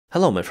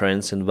Hello my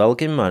friends and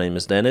welcome, my name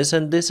is Dennis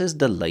and this is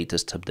the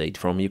latest update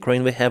from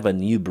Ukraine. We have a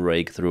new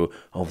breakthrough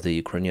of the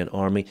Ukrainian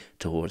army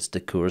towards the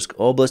Kursk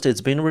Oblast.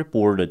 It's been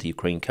reported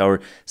Ukraine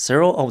covered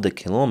several of the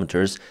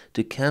kilometers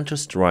to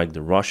counter-strike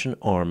the Russian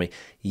army.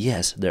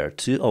 Yes, there are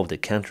two of the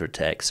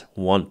counterattacks,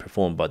 one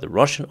performed by the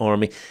Russian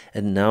army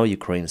and now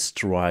Ukraine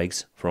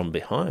strikes from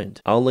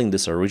behind. I'll link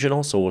this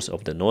original source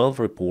of the NOIL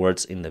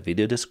reports in the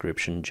video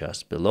description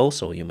just below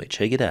so you may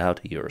check it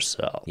out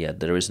yourself. Yet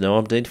there is no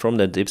update from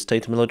the deep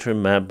state military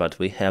map, but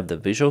we have the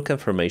visual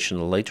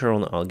confirmation. Later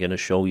on I'm gonna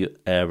show you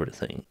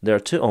everything. There are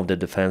two of the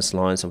defense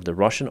lines of the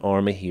Russian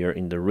army here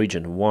in the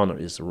region. One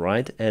is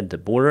right at the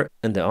border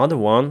and the other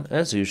one,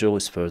 as usual,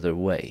 is further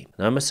away.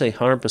 Now I must say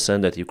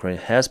 100% that Ukraine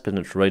has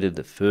penetrated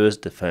the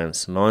first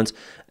defense lines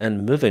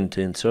and moving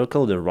to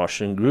encircle the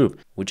Russian group,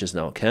 which is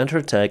now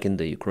counterattacking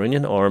the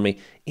Ukrainian army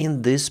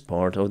in this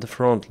part of the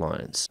front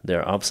lines.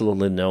 There are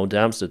absolutely no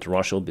doubts that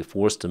Russia will be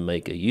forced to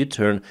make a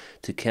U-turn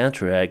to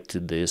counteract to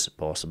this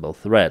possible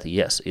threat.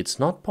 Yes, it's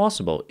not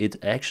possible,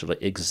 it actually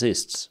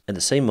exists. At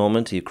the same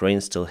moment,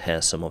 Ukraine still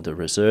has some of the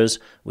reserves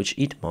which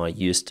it might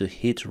use to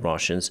hit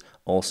Russians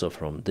also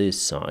from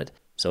this side.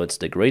 So it's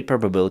the great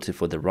probability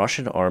for the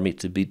Russian army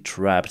to be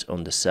trapped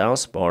on the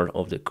south part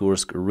of the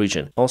Kursk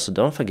region. Also,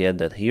 don't forget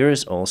that here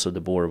is also the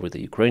border with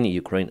the Ukraine.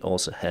 Ukraine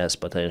also has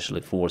potentially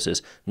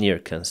forces near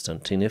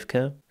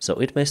Konstantinivka, so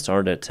it may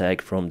start the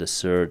attack from the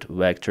third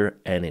vector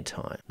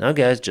anytime. Now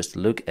guys, just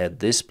look at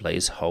this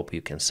place, hope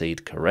you can see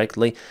it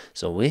correctly.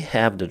 So we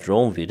have the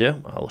drone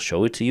video, I'll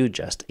show it to you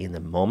just in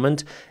a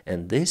moment,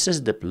 and this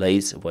is the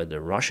place where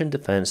the Russian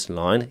defense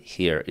line,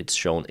 here it's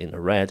shown in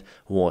red,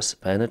 was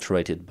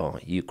penetrated by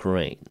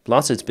Ukraine.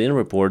 Plus, it's been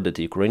reported that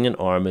the Ukrainian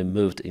army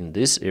moved in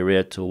this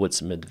area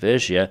towards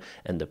Medvezhya,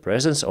 and the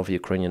presence of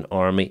Ukrainian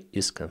army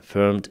is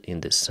confirmed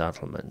in this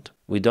settlement.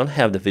 We don't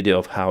have the video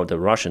of how the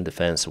Russian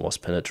defense was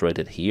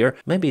penetrated here,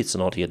 maybe it's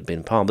not yet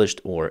been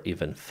published or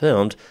even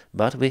filmed,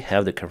 but we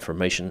have the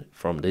confirmation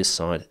from this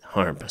side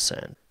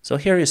 100%. So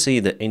here you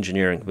see the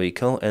engineering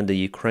vehicle and the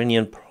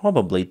Ukrainian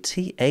probably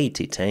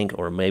T-80 tank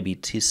or maybe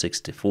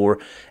T-64,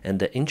 and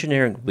the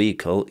engineering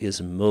vehicle is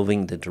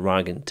moving the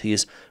Dragon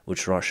Ts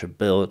which Russia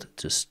built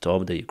to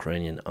stop the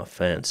Ukrainian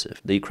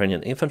offensive. The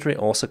Ukrainian infantry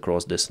also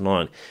crossed this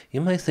line. You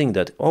may think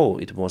that, oh,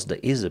 it was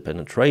the easy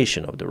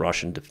penetration of the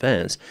Russian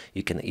defense.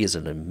 You can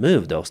easily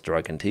move those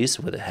Dragon Ts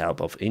with the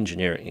help of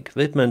engineering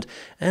equipment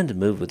and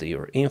move with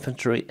your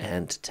infantry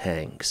and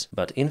tanks.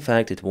 But in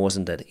fact it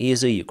wasn't that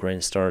easy.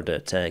 Ukraine started the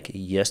attack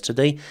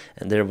yesterday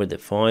and there were the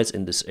fights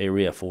in this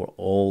area for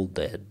all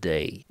that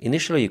day.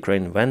 Initially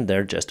Ukraine went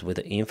there just with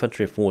the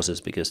infantry forces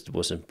because it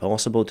was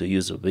impossible to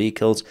use the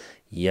vehicles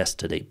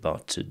yesterday,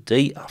 but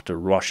today after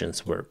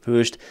Russians were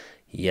pushed,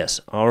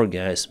 yes, our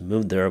guys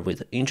moved there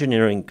with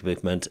engineering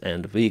equipment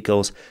and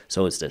vehicles,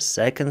 so it's the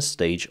second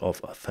stage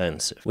of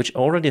offensive, which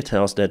already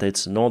tells that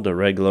it's not a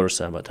regular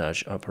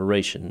sabotage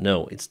operation.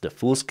 No, it's the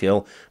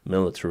full-scale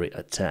military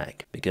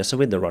attack. Because of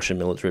it, the Russian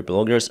military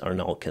bloggers are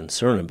now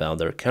concerned about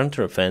their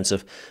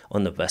counteroffensive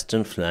on the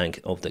western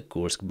flank of the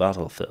Kursk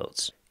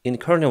battlefields. In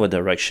Kornevo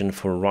direction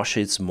for Russia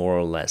it's more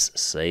or less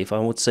safe, I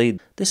would say.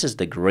 This is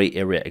the gray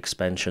area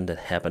expansion that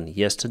happened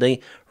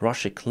yesterday.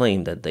 Russia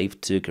claimed that they've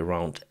took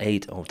around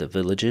 8 of the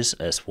villages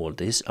as for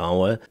this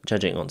hour.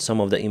 Judging on some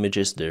of the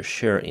images they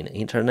share in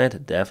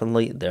internet,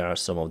 definitely there are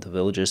some of the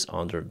villages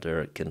under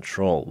their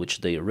control, which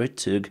they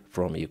retook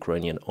from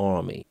Ukrainian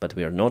army. But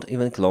we are not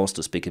even close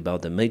to speak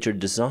about the major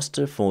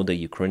disaster for the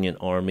Ukrainian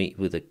army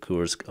with the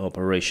Kursk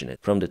operation.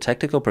 From the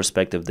tactical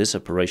perspective, this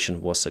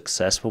operation was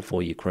successful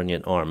for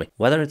Ukrainian army.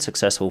 Whether it's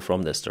successful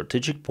from the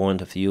strategic point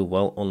of view,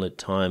 well, only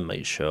time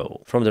may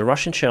show. From the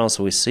Russian channels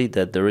we see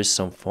that there is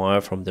some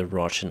fire from the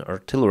Russian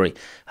artillery.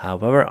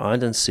 However, I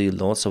don't see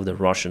lots of the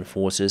Russian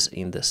forces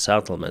in the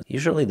settlement.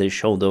 Usually they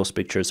show those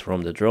pictures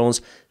from the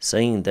drones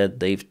saying that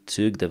they've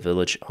took the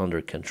village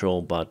under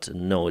control, but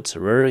no, it's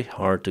very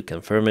hard to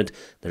confirm it.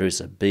 There is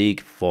a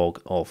big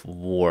fog of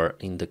war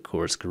in the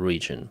Kursk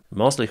region.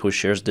 Mostly who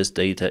shares this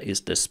data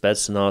is the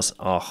Spetsnaz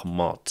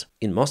Akhmat.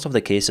 In most of the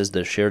cases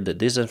they share the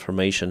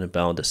disinformation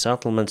about the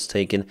settlements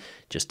taken.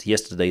 Just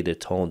yesterday they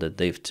told that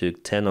they've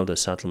took 10 of the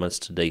settlements,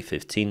 today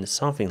 15,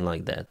 something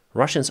like that.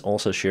 Russians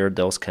also shared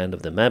those kind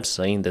of the maps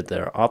saying that they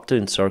are up to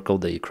encircle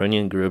the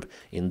Ukrainian group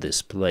in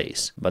this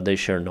place. But they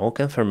share no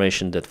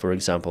confirmation that, for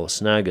example,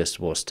 Snagast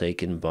was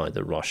taken by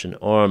the Russian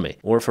army.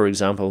 Or, for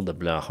example, the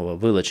Blyakhovo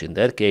village. In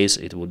that case,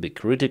 it would be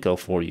critical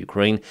for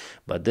Ukraine.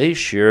 But they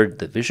shared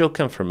the visual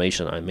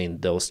confirmation, I mean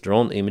those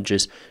drone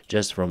images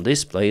just from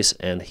this place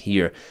and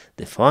here.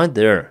 The fight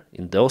there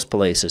in those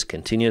places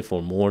continued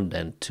for more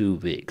than 2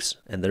 weeks.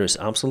 And there is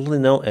absolutely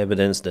no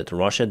evidence that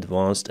Russia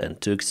advanced and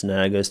took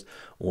Snagast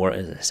or,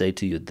 as I say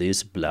to you,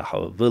 this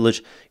Blyakhovo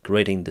village,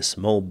 creating the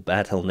small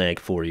bottleneck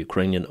for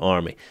Ukrainian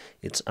army.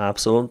 It's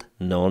absolute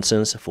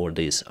nonsense for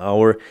this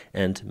hour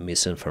and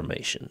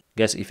misinformation.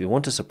 Guys, if you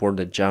want to support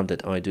the job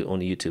that I do on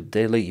YouTube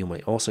daily, you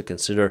may also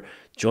consider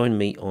join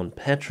me on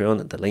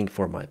Patreon. The link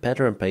for my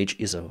Patreon page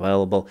is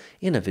available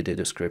in the video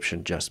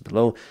description just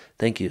below.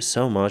 Thank you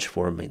so much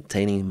for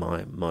maintaining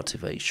my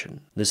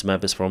motivation. This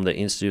map is from the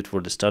Institute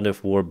for the Study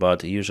of War,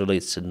 but usually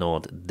it's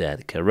not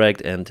that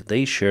correct, and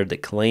they share the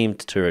claimed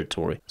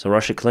territory. So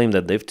Russia claimed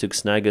that they've took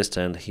Snagast,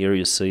 and here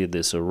you see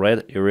this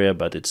red area,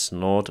 but it's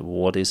not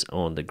what is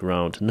on the ground.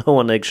 No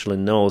one actually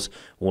knows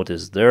what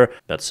is there,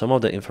 but some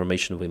of the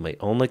information we may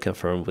only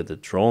confirm with the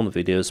drone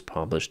videos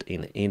published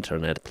in the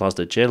internet. Plus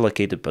the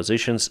geolocated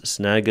positions,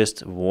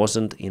 Snagast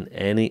wasn't in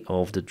any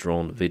of the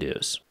drone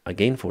videos.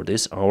 Again, for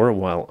this hour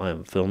while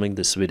I'm filming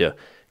this video.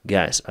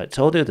 Guys, I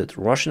told you that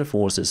Russian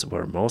forces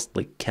were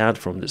mostly cut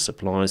from the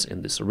supplies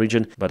in this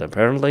region, but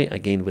apparently,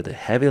 again with the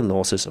heavy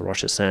losses,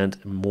 Russia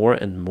sent more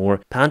and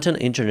more Panton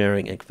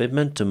engineering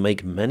equipment to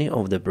make many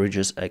of the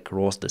bridges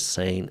across the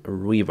Seine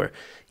River.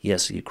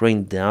 Yes,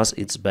 Ukraine does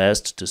its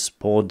best to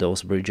spot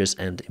those bridges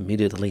and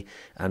immediately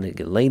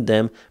annihilate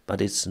them, but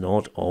it's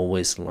not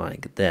always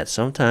like that.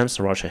 Sometimes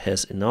Russia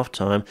has enough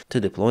time to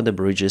deploy the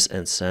bridges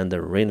and send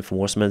the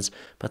reinforcements,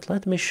 but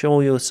let me show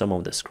you some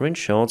of the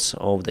screenshots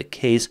of the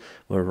case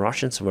where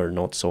Russians were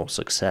not so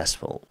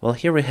successful. Well,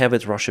 here we have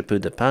it. Russia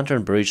put the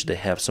Panton bridge, they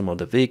have some of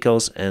the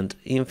vehicles and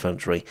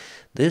infantry.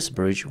 This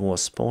bridge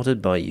was spotted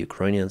by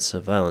Ukrainian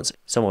surveillance.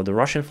 Some of the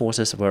Russian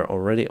forces were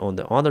already on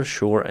the other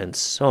shore and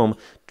some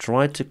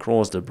tried to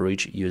cross the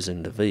bridge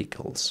using the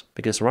vehicles.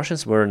 Because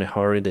Russians were in a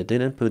hurry, they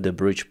didn't put the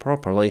bridge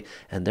properly,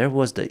 and there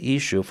was the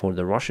issue for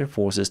the Russian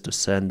forces to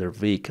send their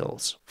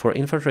vehicles. For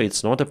infantry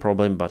it's not a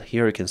problem, but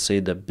here you can see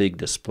the big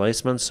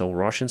displacement, so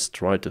Russians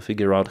tried to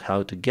figure out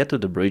how to get to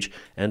the bridge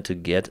and to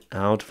get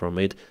out from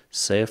it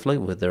safely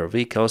with their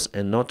vehicles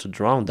and not to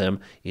drown them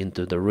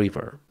into the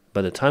river.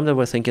 By the time they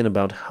were thinking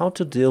about how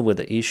to deal with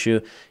the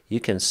issue,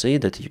 you can see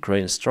that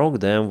Ukraine struck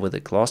them with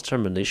a cluster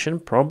munition,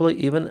 probably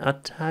even a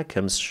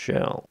ATACMS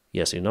shell.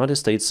 Yes, United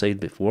States said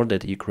before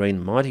that Ukraine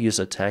might use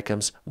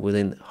ATACMS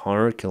within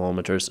 100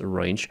 kilometers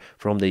range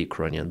from the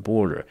Ukrainian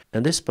border.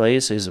 And this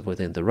place is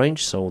within the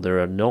range, so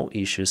there are no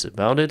issues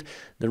about it.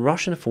 The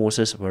Russian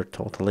forces were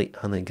totally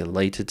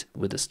annihilated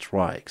with the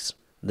strikes.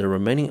 The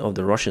remaining of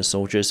the Russian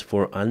soldiers,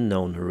 for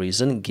unknown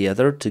reason,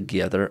 gathered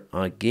together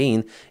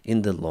again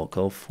in the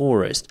local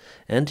forest,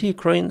 and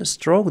Ukraine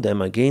struck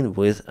them again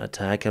with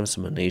ATACMS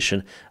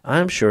munition. I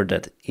am sure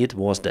that it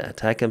was the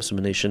ATACMS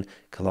munition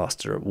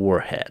cluster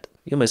warhead.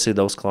 You may see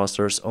those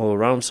clusters all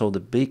around, so the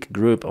big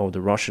group of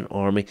the Russian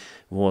army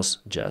was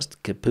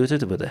just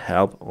kaputted with the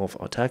help of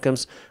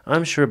ATACMS.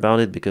 I'm sure about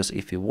it because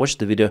if you watch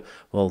the video,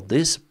 well,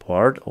 this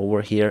part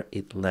over here,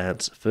 it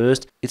lands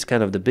first. It's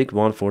kind of the big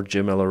one for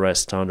GMLRS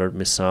standard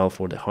missile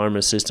for the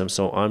HIMARS system,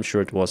 so I'm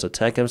sure it was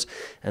ATACMS,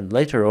 and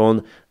later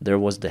on there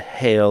was the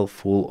hail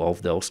full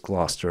of those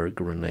cluster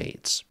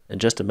grenades. And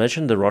just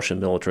imagine the Russian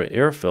military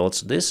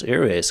airfields. This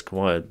area is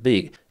quite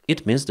big.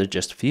 It means that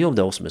just few of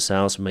those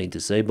missiles may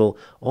disable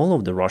all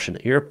of the Russian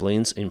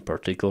airplanes in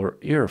particular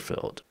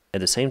airfield. At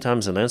the same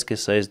time, Zelensky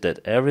says that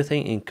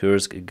everything in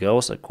Kursk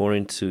goes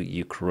according to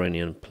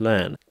Ukrainian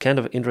plan. Kind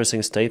of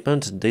interesting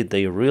statement. Did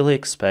they really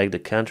expect the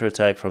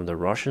counterattack from the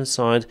Russian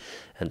side?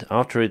 And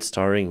after it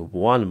starting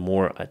one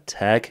more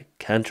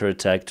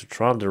counterattack to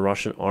trap the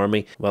Russian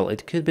army? Well,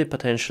 it could be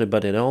potentially,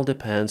 but it all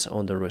depends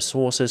on the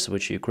resources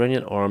which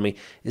Ukrainian army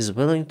is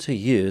willing to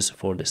use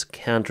for this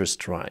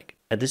counterstrike.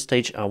 At this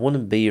stage, I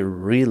wouldn't be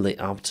really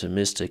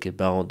optimistic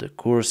about the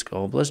Kursk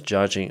Oblast,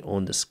 judging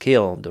on the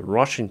scale of the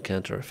Russian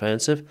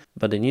counteroffensive,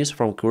 but the news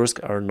from Kursk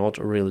are not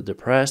really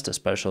depressed,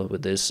 especially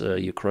with this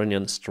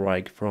Ukrainian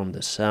strike from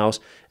the south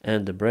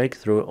and the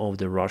breakthrough of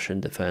the Russian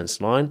defense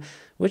line,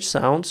 which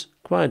sounds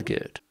quite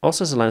good.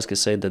 Also, Zelensky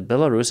said that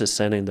Belarus is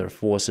sending their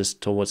forces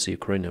towards the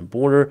Ukrainian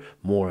border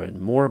more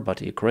and more, but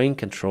Ukraine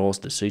controls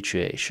the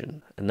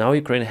situation. And now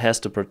Ukraine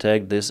has to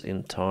protect this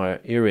entire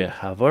area.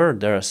 However,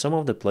 there are some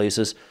of the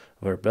places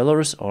where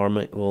Belarus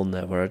army will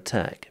never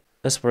attack.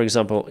 As for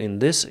example, in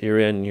this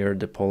area near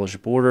the Polish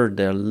border,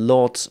 there are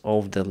lots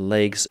of the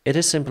lakes. It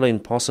is simply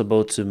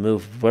impossible to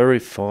move very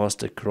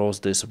fast across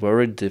this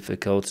very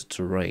difficult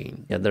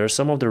terrain. Yeah, there are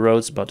some of the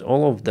roads, but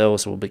all of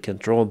those will be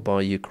controlled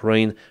by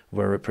Ukraine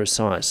very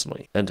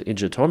precisely. And in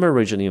Zhytomyr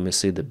region, you may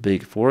see the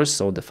big forest,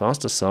 so the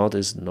fast assault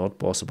is not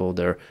possible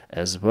there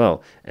as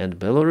well. And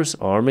Belarus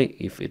army,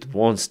 if it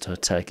wants to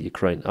attack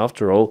Ukraine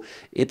after all,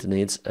 it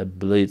needs a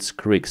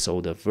blitzkrieg, so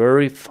the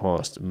very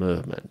fast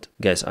movement.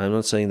 Guys, I'm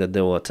not saying that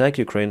they will attack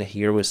Ukraine.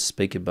 Here we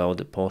speak about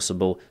the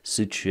possible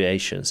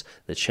situations.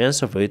 The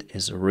chance of it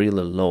is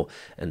really low,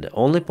 and the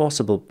only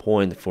possible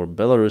point for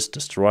Belarus to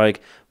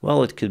strike,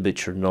 well, it could be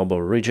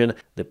Chernobyl region,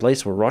 the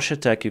place where Russia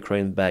attacked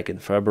Ukraine back in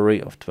February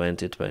of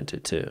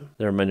 2022.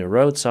 There are many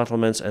road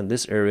settlements, and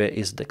this area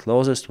is the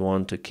closest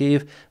one to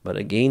Kiev, but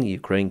again,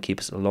 Ukraine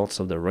keeps lots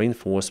of the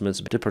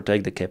reinforcements to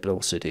protect the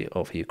capital city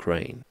of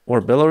Ukraine.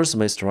 Or Belarus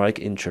may strike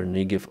in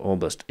Chernihiv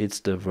Oblast. It's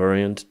the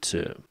variant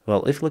too.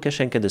 Well, if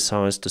Lukashenko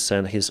decides to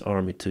send his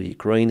army to to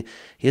Ukraine,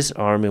 his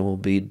army will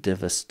be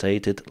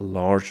devastated,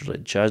 largely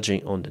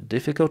judging on the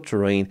difficult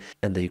terrain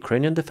and the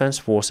Ukrainian defense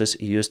forces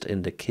used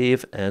in the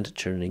Kiev and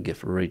Chernihiv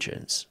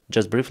regions.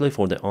 Just briefly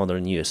for the other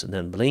news,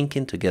 then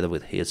Blinken, together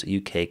with his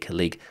UK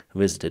colleague,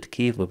 visited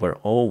Kiev. We were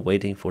all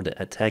waiting for the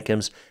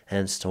ATACMS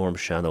and Storm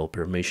Shadow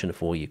permission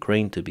for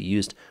Ukraine to be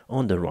used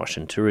on the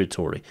Russian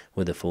territory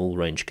with a full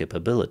range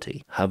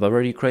capability.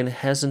 However, Ukraine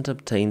hasn't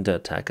obtained the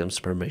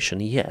ATACMS permission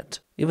yet,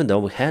 even though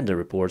we had the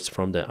reports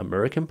from the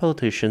American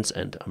politicians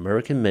and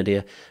American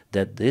media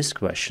that this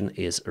question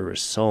is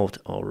resolved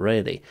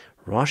already.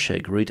 Russia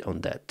agreed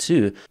on that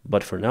too,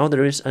 but for now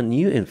there is a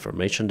new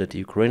information that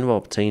Ukraine will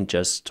obtain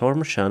just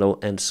Storm Shadow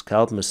and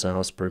Scalp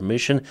missiles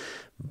permission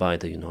by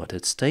the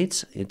United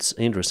States. It's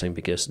interesting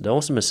because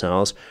those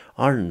missiles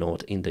are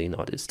not in the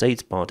United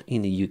States but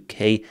in the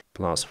UK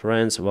plus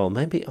France. Well,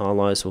 maybe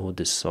allies will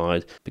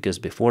decide, because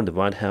before the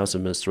White House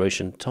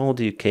administration told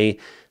the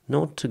UK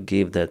not to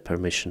give that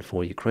permission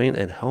for Ukraine,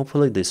 and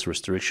hopefully this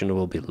restriction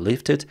will be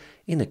lifted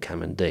in the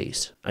coming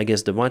days. I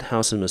guess the White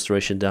House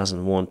administration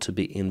doesn't want to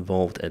be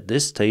involved at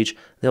this stage.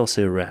 They'll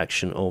see a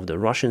reaction of the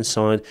Russian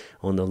side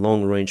on the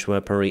long-range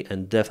weaponry,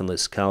 and definitely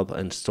Scalp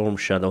and Storm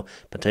Shadow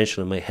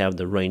potentially may have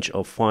the range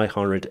of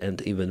 500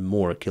 and even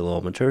more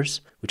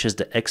kilometers, which is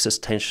the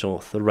existential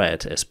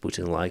threat, as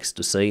Putin likes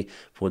to say,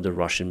 for the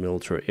Russian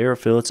military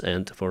airfields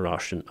and for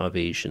Russian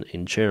aviation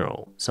in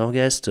general. So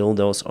guys, still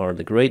those are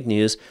the great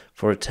news.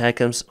 For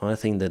ATACMS, I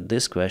think that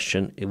this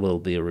question it will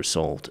be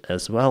resolved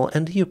as well,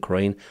 and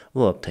Ukraine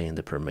will obtain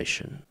the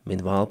permission.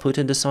 Meanwhile,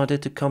 Putin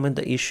decided to comment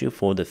the issue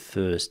for the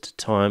first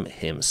time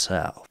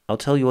himself. I'll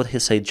tell you what he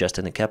said just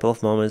in a couple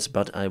of moments,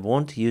 but I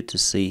want you to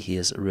see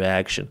his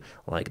reaction.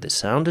 Like, the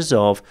sound is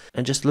off,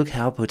 and just look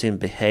how Putin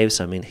behaves,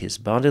 I mean his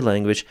body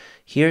language.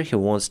 Here he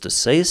wants to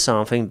say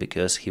something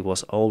because he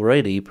was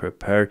already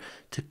prepared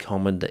to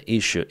comment the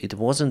issue. It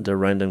wasn't a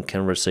random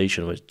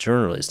conversation with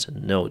journalists,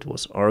 no, it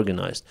was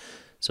organized.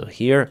 So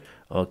here,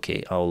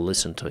 okay, I'll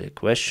listen to a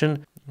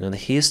question, and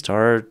he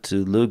started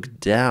to look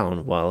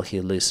down while he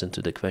listened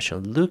to the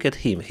question. Look at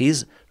him,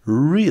 he's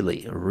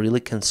really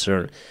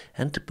concerned,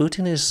 and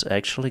Putin is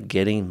actually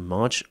getting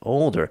much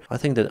older. I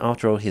think that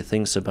after all he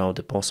thinks about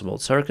the possible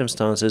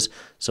circumstances,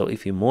 so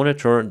if you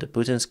monitor the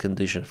Putin's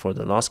condition for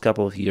the last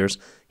couple of years,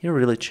 he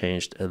really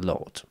changed a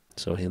lot.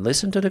 So he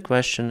listened to the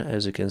question,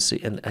 as you can see,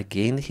 and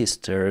again he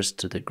stares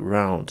to the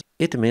ground.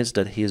 It means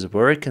that he is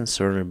very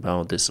concerned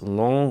about this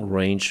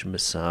long-range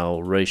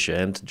missile ratio,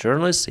 and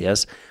journalists,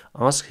 yes,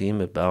 ask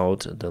him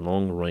about the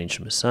long-range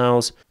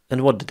missiles.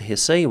 And what did he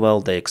say?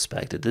 Well, they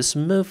expected this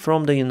move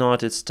from the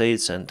United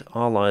States and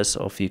allies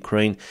of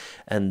Ukraine,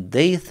 and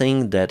they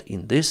think that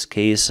in this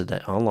case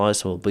the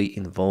allies will be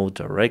involved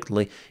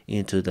directly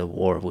into the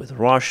war with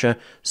Russia,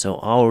 so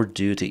our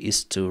duty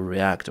is to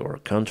react or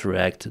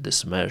counteract to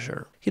this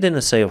measure. He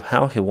didn't say of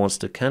how he wants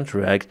to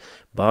counteract,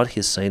 but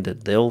he said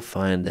that they'll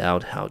find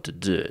out how to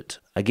do it.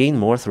 Again,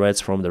 more threats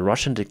from the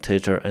Russian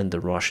dictator and the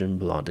Russian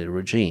bloody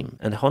regime.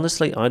 And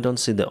honestly, I don't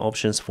see the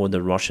options for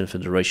the Russian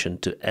Federation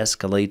to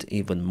escalate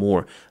even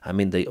more. I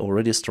mean, they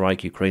already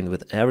strike Ukraine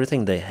with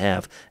everything they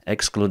have,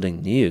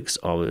 excluding nukes,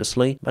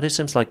 obviously. But it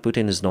seems like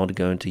Putin is not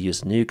going to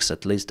use nukes,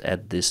 at least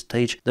at this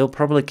stage. They'll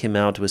probably come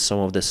out with some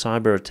of the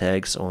cyber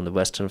attacks on the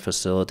Western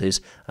facilities.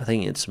 I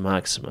think it's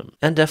maximum.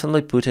 And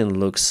definitely Putin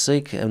looks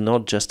sick, and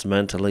not just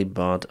mentally,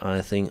 but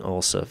I think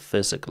also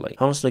physically.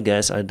 Honestly,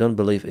 guys, I don't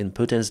believe in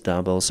Putin's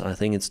doubles. I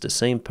think it's the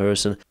same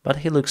person, but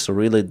he looks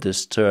really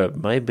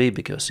disturbed. Maybe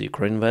because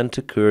Ukraine went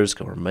to Kursk,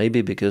 or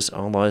maybe because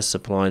allies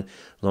supplied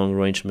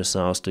long-range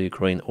missiles to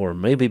Ukraine, or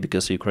maybe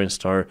because Ukraine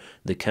started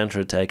the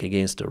counterattack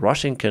against the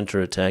Russian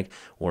counterattack,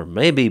 or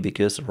maybe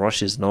because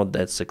Russia is not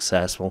that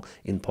successful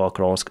in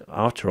Pokrovsk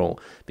after all,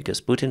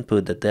 because Putin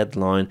put the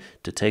deadline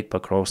to take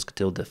Pokrovsk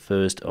till the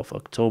 1st of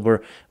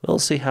October. We'll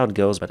see how it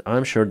goes, but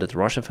I'm sure that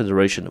Russian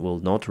Federation will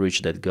not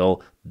reach that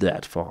goal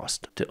that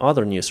fast. To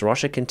other news,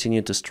 Russia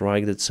continued to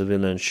strike the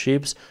civilian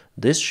ships.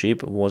 This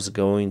ship was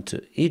going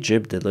to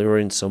Egypt,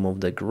 delivering some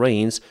of the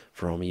grains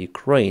from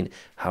Ukraine.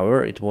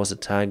 However, it was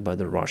attacked by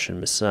the Russian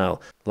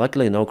missile.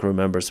 Luckily, no crew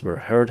members were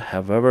hurt.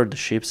 However, the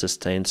ship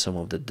sustained some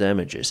of the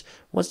damages.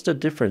 What's the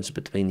difference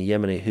between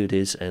Yemeni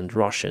Houthis and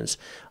Russians?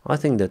 I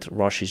think that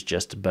Russia is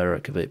just better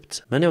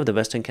equipped. Many of the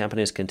Western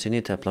companies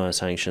continue to apply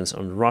sanctions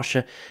on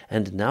Russia,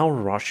 and now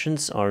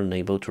Russians are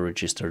unable to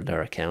register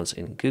their accounts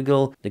in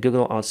Google. The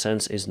Google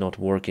AdSense is not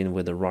working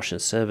with the Russian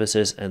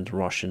services and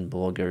Russian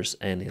bloggers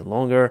any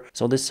longer,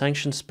 so the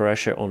sanctions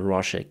pressure on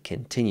Russia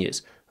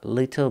continues.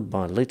 Little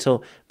by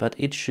little, but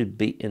it should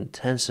be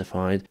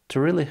intensified to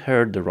really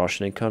hurt the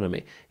Russian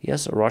economy.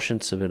 Yes, Russian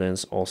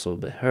civilians also will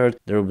be hurt.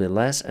 There will be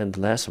less and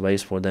less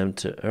ways for them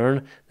to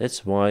earn.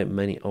 That's why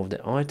many of the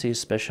IT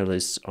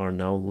specialists are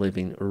now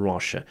leaving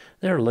Russia.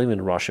 They are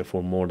leaving Russia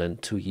for more than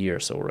 2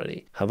 years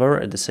already. However,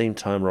 at the same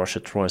time,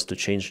 Russia tries to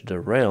change the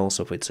rails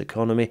of its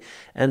economy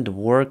and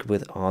work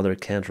with other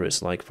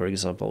countries, like for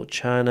example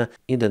China,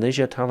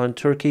 Indonesia, Thailand,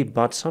 Turkey,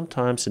 but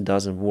sometimes it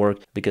doesn't work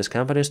because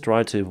companies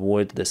try to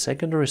avoid the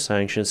secondary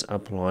military sanctions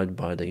applied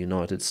by the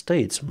United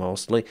States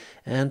mostly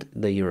and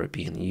the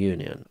European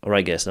Union.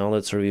 Alright guys, now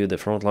let's review the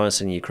front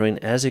lines in Ukraine.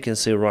 As you can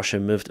see, Russia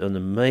moved on a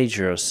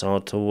major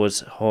assault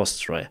towards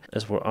Hostre.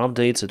 As for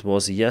updates, it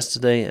was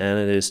yesterday and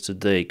it is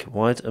today.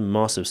 Quite a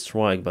massive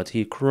strike, but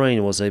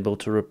Ukraine was able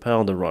to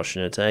repel the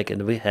Russian attack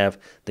and we have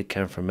the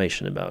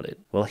confirmation about it.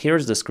 Well,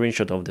 here's the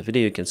screenshot of the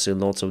video. You can see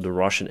lots of the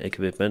Russian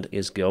equipment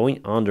is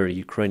going under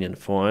Ukrainian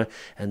fire,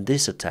 and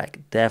this attack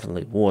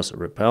definitely was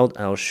repelled.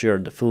 I'll share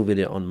the full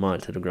video on my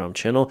Telegram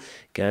channel.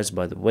 Guys,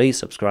 by the way,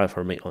 subscribe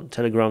for me on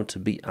Telegram to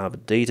be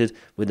updated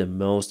with the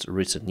most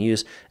recent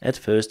news. At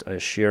first, I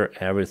share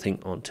everything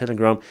on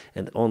Telegram,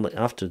 and only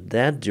after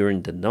that,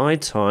 during the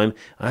night time,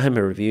 I am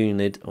reviewing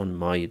it on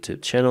my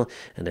YouTube channel,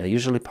 and I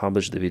usually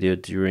publish the video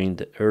during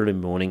the early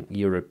morning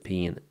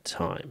European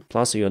time.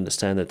 Plus, you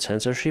understand that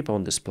censorship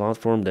on this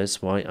platform,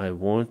 that's why I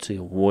want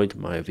to avoid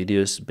my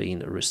videos being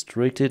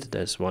restricted.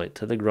 That's why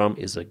Telegram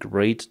is a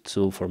great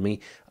tool for me.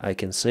 I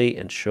can say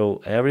and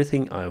show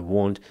everything I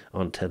want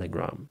on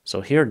Telegram.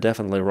 So here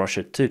definitely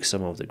Russia took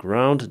some of the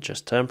ground,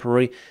 just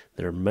temporary.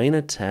 Their main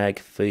attack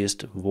phase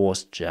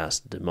was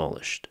just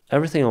demolished.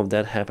 Everything of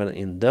that happened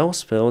in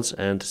those fields,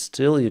 and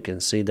still you can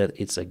see that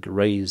it's a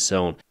gray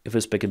zone. If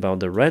we speak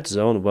about the red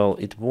zone, well,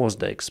 it was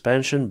the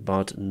expansion,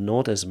 but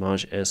not as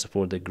much as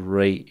for the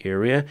gray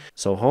area.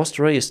 So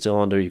Hostre is still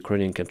under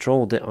Ukrainian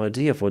control. The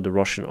idea for the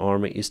Russian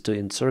army is to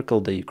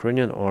encircle the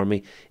Ukrainian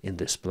army in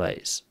this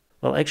place.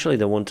 Well, actually,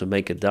 they want to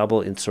make a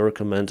double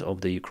encirclement of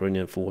the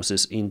Ukrainian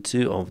forces in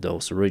two of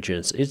those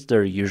regions. It's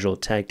their usual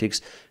tactics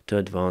to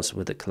advance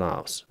with the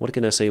clouds. What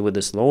can I say with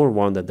this lower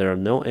one? That there are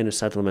no any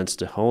settlements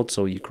to hold,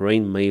 so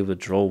Ukraine may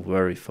withdraw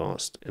very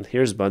fast. And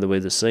here's, by the way,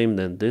 the same,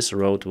 then this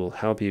road will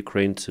help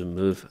Ukraine to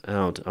move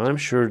out. I'm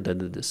sure that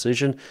the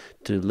decision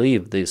to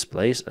leave this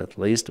place at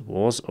least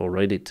was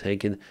already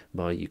taken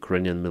by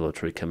Ukrainian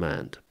military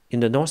command. In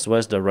the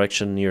northwest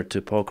direction near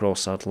to Pokrov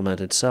settlement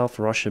itself,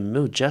 Russia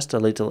moved just a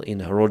little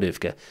in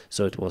Horodivka,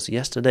 so it was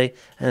yesterday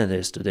and it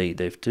is today.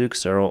 They've took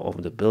several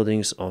of the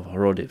buildings of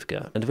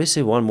Horodivka. And we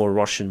see one more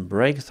Russian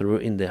breakthrough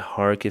in the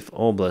Kharkiv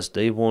Oblast.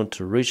 They want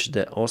to reach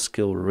the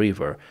Oskil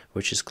River,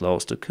 which is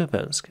close to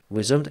Kupiansk.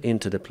 We zoomed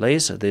into the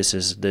place. This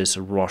is this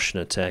Russian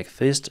attack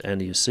fist,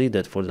 and you see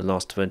that for the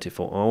last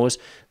 24 hours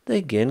they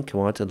gained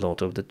quite a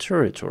lot of the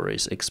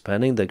territories,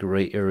 expanding the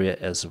gray area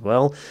as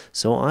well,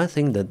 so I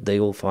think that they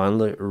will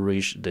finally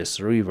reach this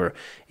river.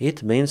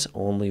 It means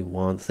only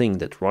one thing,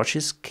 that Russia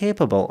is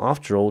capable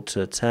after all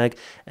to attack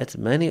at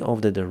many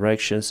of the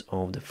directions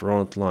of the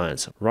front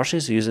lines. Russia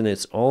is using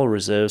its all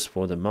reserves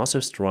for the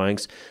massive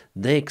strikes.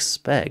 They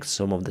expect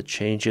some of the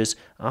changes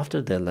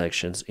after the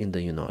elections in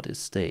the United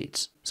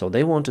States. So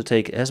they want to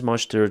take as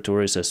much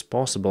territories as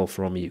possible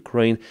from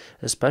Ukraine,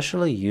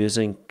 especially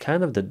using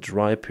kind of the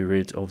dry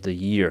period of the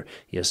year.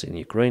 Yes, in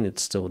Ukraine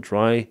it's still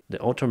dry. The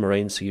autumn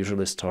rains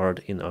usually start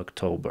in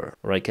October.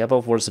 Right, couple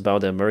of words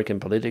about the American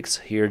politics.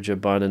 Here Joe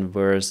Biden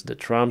wears the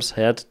Trump's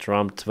hat,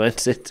 Trump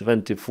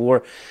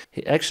 2024.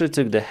 He actually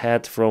took the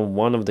hat from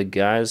one of the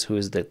guys who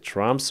is the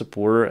Trump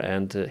supporter,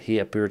 and he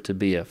appeared to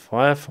be a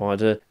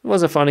firefighter. It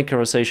was a funny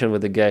conversation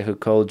with the guy who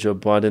called Joe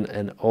Biden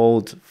an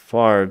old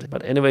fart.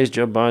 But anyways,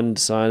 Joe Biden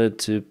decided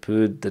to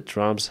put the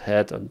Trump's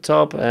hat on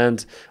top,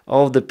 and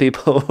all the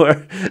people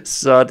were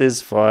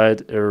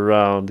satisfied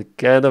around.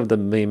 Kind of the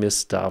meme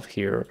stuff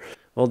here.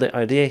 Well, the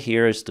idea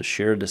here is to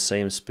share the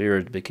same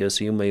spirit, because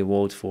you may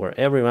vote for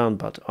everyone,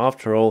 but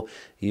after all,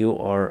 you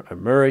are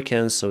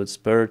Americans, so it's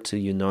better to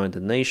unite the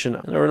nation.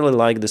 And I really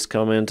like this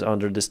comment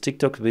under this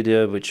TikTok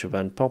video, which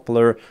went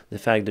popular. The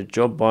fact that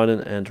Joe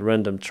Biden and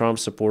random Trump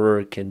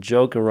supporter can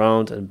joke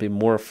around and be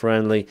more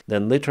friendly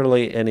than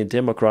literally any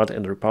Democrat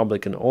and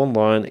Republican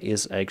online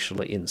is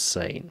actually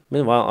insane.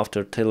 Meanwhile,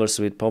 after Taylor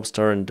Swift pop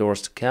star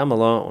endorsed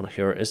Kamala on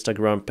her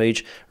Instagram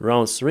page,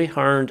 around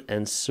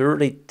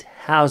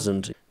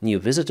 330,000 new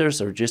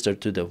visitors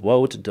registered to the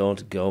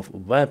vote.gov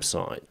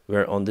website.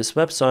 We're on this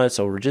website,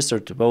 so register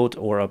to vote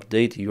or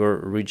update your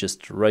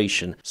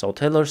registration. So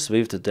Taylor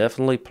Swift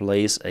definitely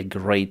plays a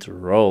great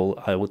role,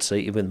 I would say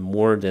even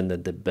more than the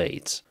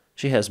debates.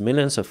 She has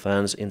millions of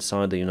fans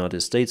inside the United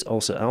States,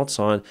 also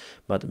outside,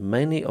 but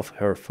many of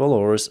her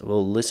followers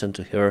will listen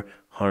to her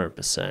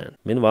 100%.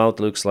 Meanwhile, it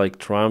looks like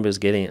Trump is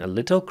getting a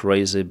little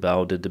crazy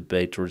about the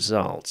debate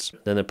results.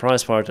 Then the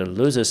prize fighter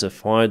loses a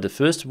fight. The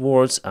first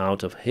words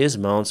out of his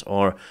mouth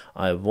are,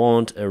 "I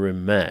want a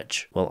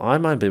rematch." Well, I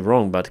might be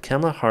wrong, but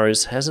Kamala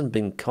Harris hasn't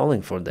been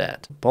calling for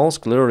that. Polls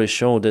clearly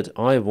show that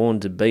I won't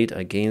debate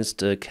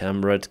against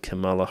comrade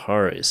Kamala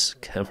Harris.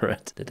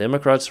 Comrade, the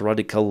Democrats'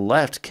 radical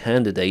left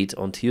candidate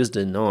on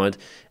Tuesday night,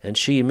 and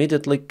she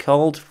immediately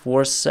called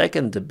for a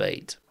second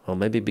debate. Well,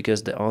 maybe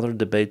because the other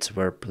debates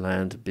were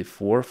planned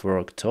before for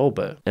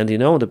October. And you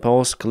know, the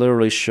polls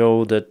clearly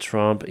show that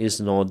Trump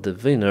is not the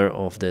winner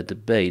of the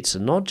debates.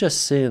 Not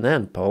just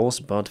CNN polls,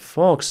 but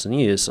Fox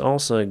News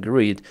also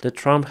agreed that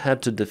Trump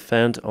had to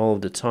defend all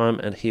of the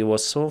time, and he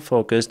was so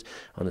focused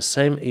on the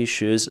same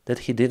issues that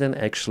he didn't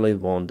actually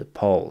won the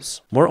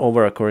polls.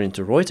 Moreover, according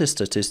to Reuters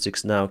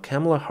statistics, now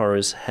Kamala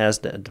Harris has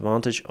the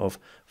advantage of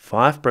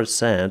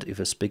 5% if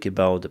we speak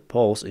about the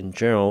polls in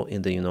general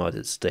in the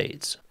United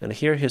States. And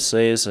here he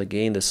says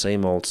again the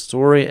same old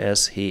story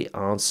as he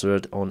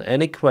answered on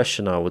any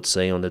question, I would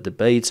say, on the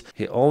debates.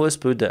 He always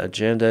put the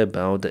agenda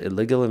about the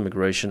illegal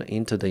immigration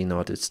into the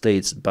United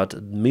States,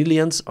 but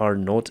millions are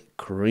not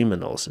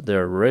criminals,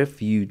 they're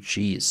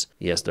refugees.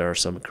 Yes, there are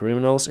some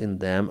criminals in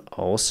them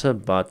also,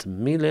 but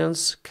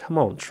millions? Come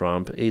on,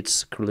 Trump,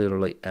 it's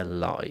clearly a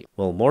lie.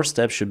 Well, more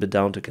steps should be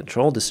done to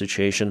control the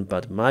situation,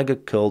 but MAGA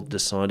cult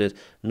decided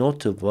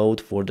not to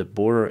vote for the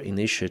border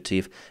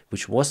initiative,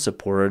 which was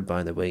supported,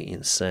 by the way,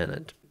 in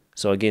Senate.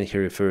 So again, he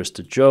refers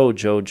to Joe.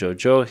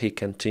 He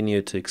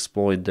continued to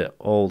exploit the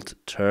old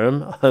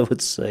term, I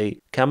would say.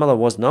 Kamala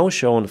was no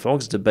show on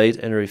Fox debate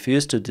and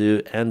refused to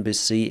do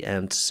NBC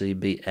and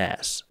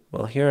CBS.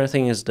 Well, here I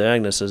think is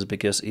diagnosis,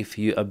 because if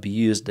you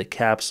abuse the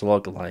caps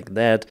lock like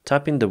that,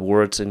 typing the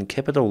words in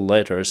capital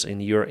letters in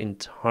your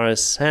entire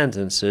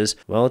sentences,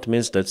 well, it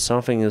means that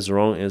something is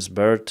wrong. It's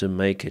better to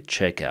make a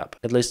checkup.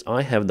 At least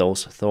I have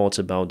those thoughts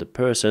about the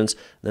persons,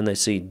 then I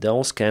see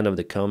those kind of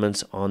the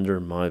comments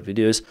under my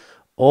videos,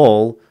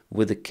 all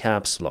with the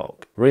caps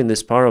lock. Reading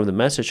this part of the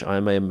message, I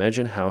may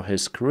imagine how he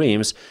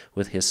screams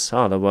with his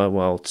Sadova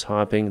while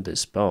typing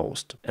this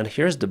post. And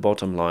here's the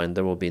bottom line: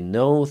 there will be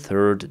no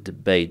third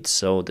debate,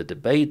 so the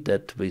debate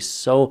that we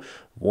saw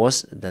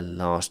was the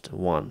last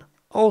one.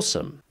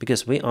 Awesome,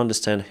 because we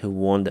understand who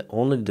won the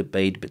only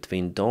debate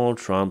between Donald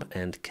Trump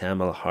and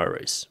Kamala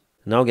Harris.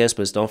 Now guys,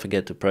 please don't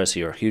forget to press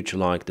your huge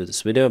like to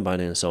this video. By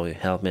doing so you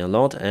help me a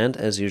lot, and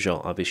as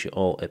usual I wish you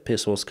all a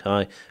peaceful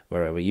sky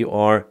wherever you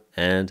are,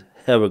 and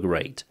have a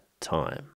great time.